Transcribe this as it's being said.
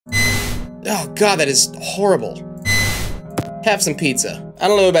Oh god, that is horrible. Have some pizza. I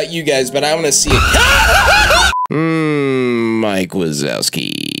don't know about you guys, but I want to see it. Mike Wazowski.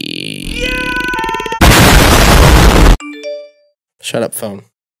 Shut up, phone.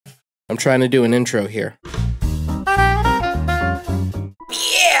 I'm trying to do an intro here. Yeah,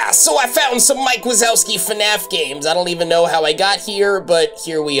 so I found some Mike Wazowski FNAF games. I don't even know how I got here, but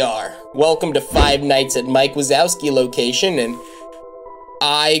here we are. Welcome to 5 Nights at Mike Wazowski location, and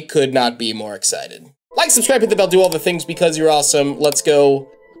I could not be more excited. Like, subscribe, hit the bell, do all the things because you're awesome. Let's go.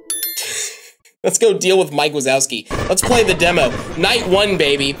 Let's go deal with Mike Wazowski. Let's play the demo. Night 1,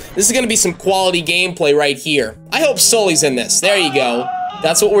 baby. This is gonna be some quality gameplay right here. I hope Sully's in this. There you go.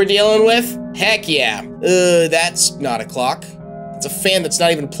 That's what we're dealing with? Heck yeah. That's not a clock. It's a fan that's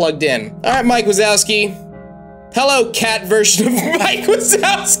not even plugged in. All right, Mike Wazowski. Hello, cat version of Mike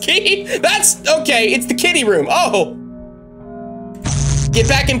Wazowski. That's, okay, it's the kitty room. Oh. Get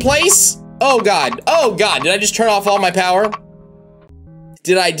back in place? Oh god, did I just turn off all my power?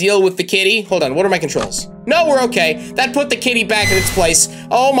 Did I deal with the kitty? Hold on, what are my controls? No, we're okay. That put the kitty back in its place.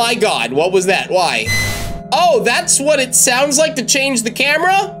 Oh my god, what was that? Why? Oh, that's what it sounds like to change the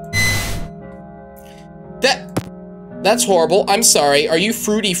camera? That's horrible, I'm sorry. Are you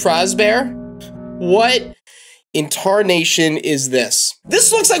Fruity Frozbear? What in tarnation is this?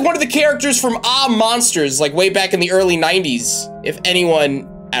 This looks like one of the characters from Monsters, like way back in the early 90s. If anyone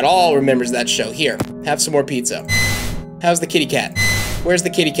at all remembers that show. Here, have some more pizza. How's the kitty cat? Where's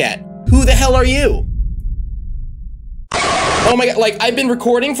the kitty cat? Who the hell are you? Oh my god, like, I've been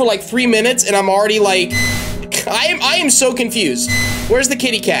recording for like 3 minutes and I'm already like, I am so confused. Where's the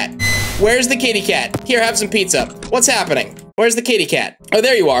kitty cat? Where's the kitty cat? Here, have some pizza. What's happening? Where's the kitty cat? Oh,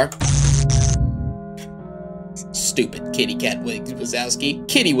 there you are. Stupid kitty cat Wazowski.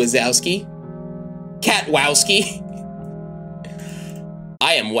 Kitty Wazowski. Cat Wowski.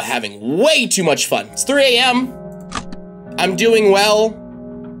 I am having way too much fun. It's 3 a.m. I'm doing well.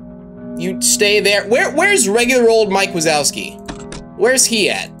 You stay there. Where's regular old Mike Wazowski? Where's he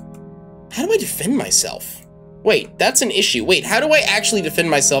at? How do I defend myself? Wait, that's an issue. Wait, how do I actually defend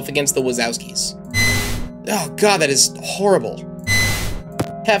myself against the Wazowskis? Oh god, that is horrible.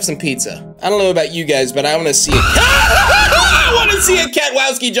 Have some pizza. I don't know about you guys, but I want to see it. I want to see a Cat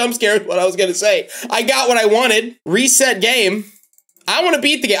Wowski jump scare is what I was gonna say. I got what I wanted. Reset game. I want to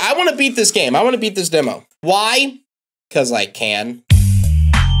beat the game. I want to beat this game. I want to beat this demo. Why? Because I can.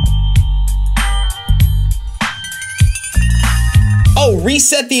 Oh,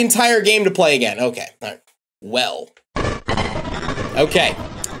 reset the entire game to play again. Okay. All right. Well. Okay.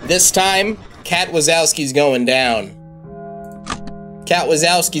 This time, Cat Wazowski's going down. Cat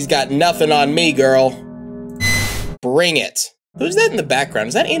Wazowski's got nothing on me, girl. Bring it. Who's that in the background?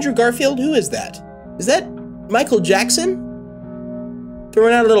 Is that Andrew Garfield? Who is that? Is that Michael Jackson?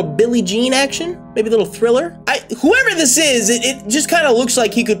 Throwing out a little Billie Jean action? Maybe a little Thriller? Whoever this is, it just kind of looks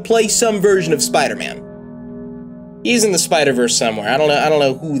like he could play some version of Spider-Man. He's in the Spider-Verse somewhere. I don't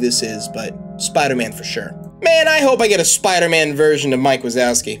know who this is, but Spider-Man for sure. Man, I hope I get a Spider-Man version of Mike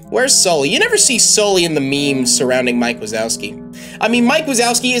Wazowski. Where's Sully? You never see Sully in the memes surrounding Mike Wazowski. I mean, Mike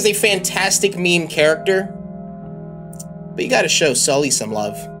Wazowski is a fantastic meme character, but you gotta show Sully some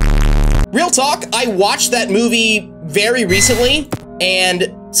love. Real talk, I watched that movie very recently,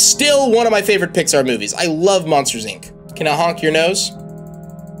 and still one of my favorite Pixar movies. I love Monsters, Inc. Can I honk your nose?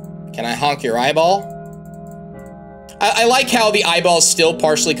 Can I honk your eyeball? I like how the eyeball's still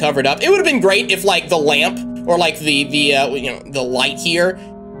partially covered up. It would have been great if, like, the lamp, or like the light here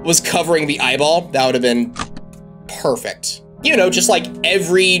was covering the eyeball. That would have been perfect. You know, just like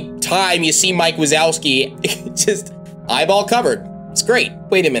every time you see Mike Wazowski, just eyeball covered. It's great.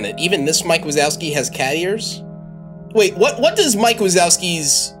 Wait a minute, even this Mike Wazowski has cat ears? Wait, what does Mike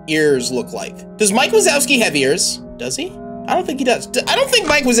Wazowski's ears look like? Does Mike Wazowski have ears? Does he? I don't think he does. I don't think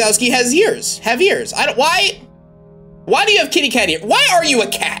Mike Wazowski has ears. Why do you have kitty cat ears? Why are you a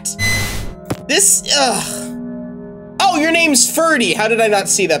cat? Oh, your name's Ferdy. How did I not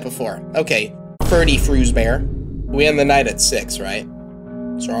see that before? Okay, Ferdy Frozbear. We end the night at 6, right?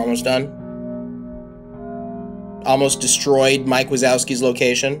 So we're almost done. Almost destroyed Mike Wazowski's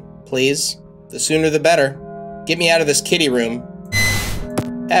location. Please, the sooner the better. Get me out of this kitty room.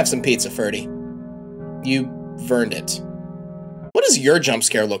 Have some pizza, Ferdy. You burned it. What does your jump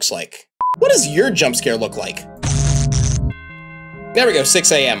scare looks like? What does your jump scare look like? There we go,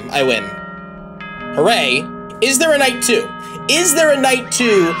 6 a.m. I win. Hooray. Is there a night 2? Is there a night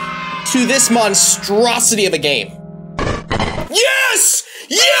 2 to this monstrosity of a game? Yes!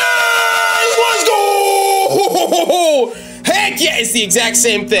 Yes! Let's go! Heck yeah, it's the exact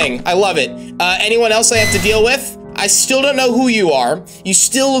same thing. I love it. Anyone else I have to deal with? I still don't know who you are. You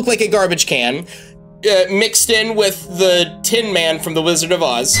still look like a garbage can, mixed in with the Tin Man from The Wizard of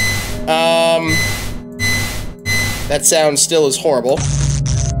Oz. That sound still is horrible.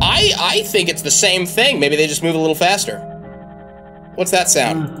 I think it's the same thing. Maybe they just move a little faster. What's that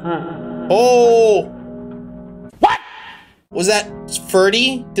sound? Oh! What? Was that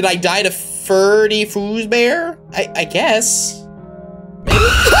Ferdy? Did I die to Ferdy Fazbear? I guess. Maybe.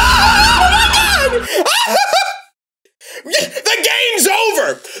 Oh my God! The game's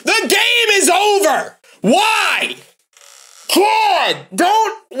over! The game is over! Why? God,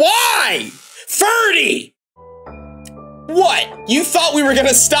 don't, why? Ferdy! What? You thought we were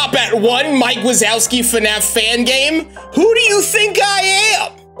gonna stop at one Mike Wazowski FNAF fan game? Who do you think I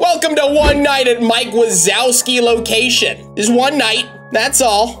am? Welcome to one night at Mike Wazowski location. Just one night, that's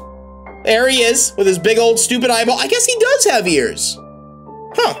all. There he is, with his big old stupid eyeball. I guess he does have ears.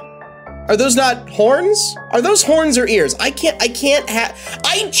 Huh. Are those not horns? Are those horns or ears? I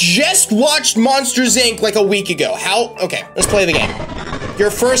just watched Monsters, Inc. like a week ago. How? Okay, let's play the game.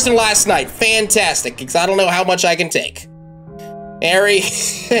 Your first and last night. Fantastic, because I don't know how much I can take. Harry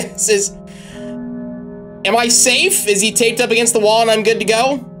says, am I safe? Is he taped up against the wall and I'm good to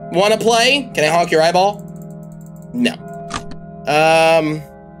go? Wanna play? Can I honk your eyeball? No.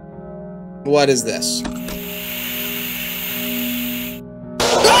 What is this?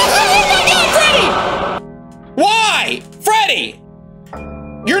 Why? Freddy!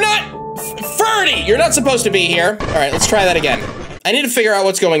 You're not... Ferdy! You're not supposed to be here. All right, let's try that again. I need to figure out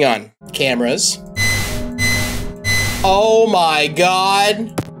what's going on. Cameras. Oh my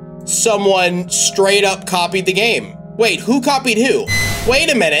God. Someone straight up copied the game. Wait, who copied who? Wait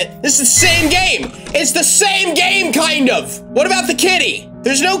a minute. This is the same game. It's the same game, kind of. What about the kitty?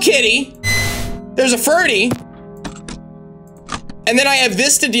 There's no kitty. There's a Ferdy. And then I have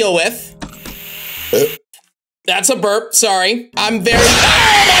this to deal with. That's a burp, sorry. I'm very,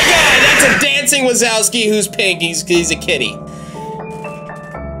 oh my God, that's a dancing Wazowski who's pink, he's a kitty.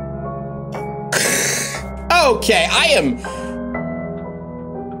 Okay, I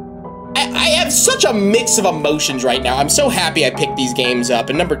have such a mix of emotions right now. I'm so happy I picked these games up.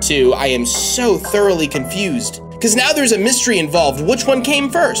 And number two, I am so thoroughly confused. Because now there's a mystery involved. Which one came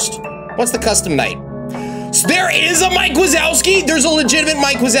first? What's the custom night? So there is a Mike Wazowski? There's a legitimate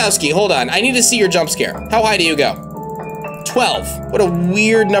Mike Wazowski. Hold on, I need to see your jump scare. How high do you go? 12. What a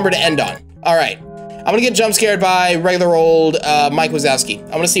weird number to end on. All right, I'm gonna get jump scared by regular old Mike Wazowski.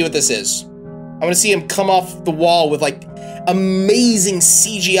 I'm gonna see what this is. I'm gonna see him come off the wall with like amazing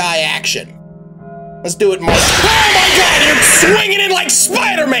CGI action. Let's do it, Mike. Oh my God, you're swinging it like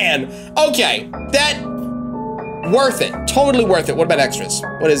Spider-Man. Okay, that, worth it, totally worth it. What about extras?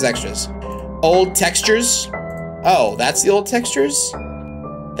 What is extras? Old textures. Oh, that's the old textures?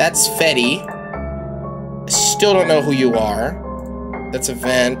 That's Fetty. I still don't know who you are. That's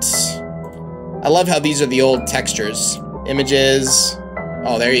event. I love how these are the old textures. Images.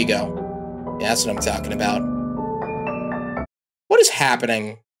 Oh, there you go. Yeah, that's what I'm talking about. What is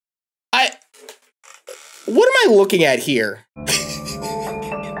happening? What am I looking at here?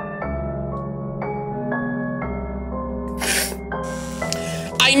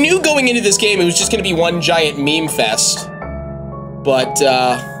 I knew going into this game it was just gonna be one giant meme fest. But,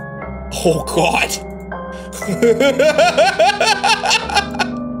 oh God.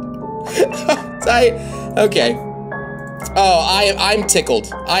 Okay. Oh, I'm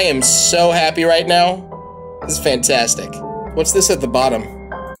tickled. I am so happy right now. This is fantastic. What's this at the bottom?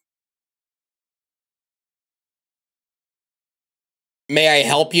 May I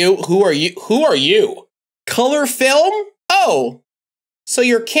help you? Who are you? Who are you? Color film? Oh. So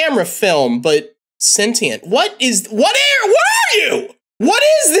you're camera film, but sentient. What are you? What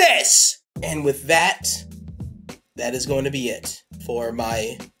is this? And with that, that is going to be it for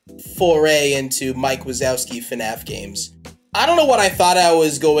my foray into Mike Wazowski FNAF games. I don't know what I thought I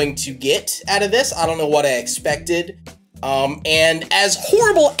was going to get out of this. I don't know what I expected. And as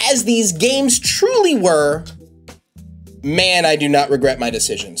horrible as these games truly were, man, I do not regret my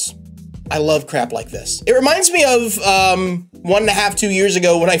decisions. I love crap like this. It reminds me of 1.5, 2 years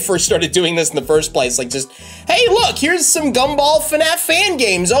ago when I first started doing this in the first place. Like just, hey, look, here's some Gumball FNAF fan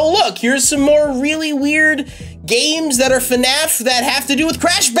games. Oh, look, here's some more really weird games that are FNAF that have to do with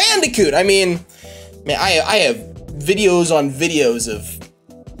Crash Bandicoot. I mean, man, I have videos on videos of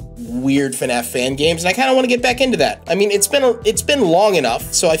weird FNAF fan games, and I kind of want to get back into that. I mean, it's been long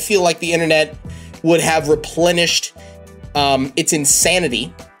enough, so I feel like the internet would have replenished its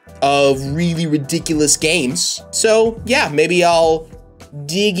insanity of really ridiculous games. So yeah, maybe I'll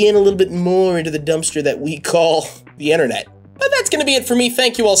dig in a little bit more into the dumpster that we call the internet. But that's going to be it for me.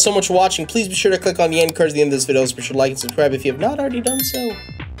 Thank you all so much for watching. Please be sure to click on the end cards at the end of this video. Be sure to like and subscribe if you have not already done so.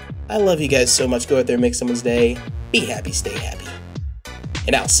 I love you guys so much. Go out there and make someone's day. Be happy, stay happy.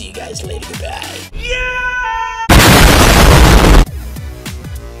 And I'll see you guys later. Goodbye.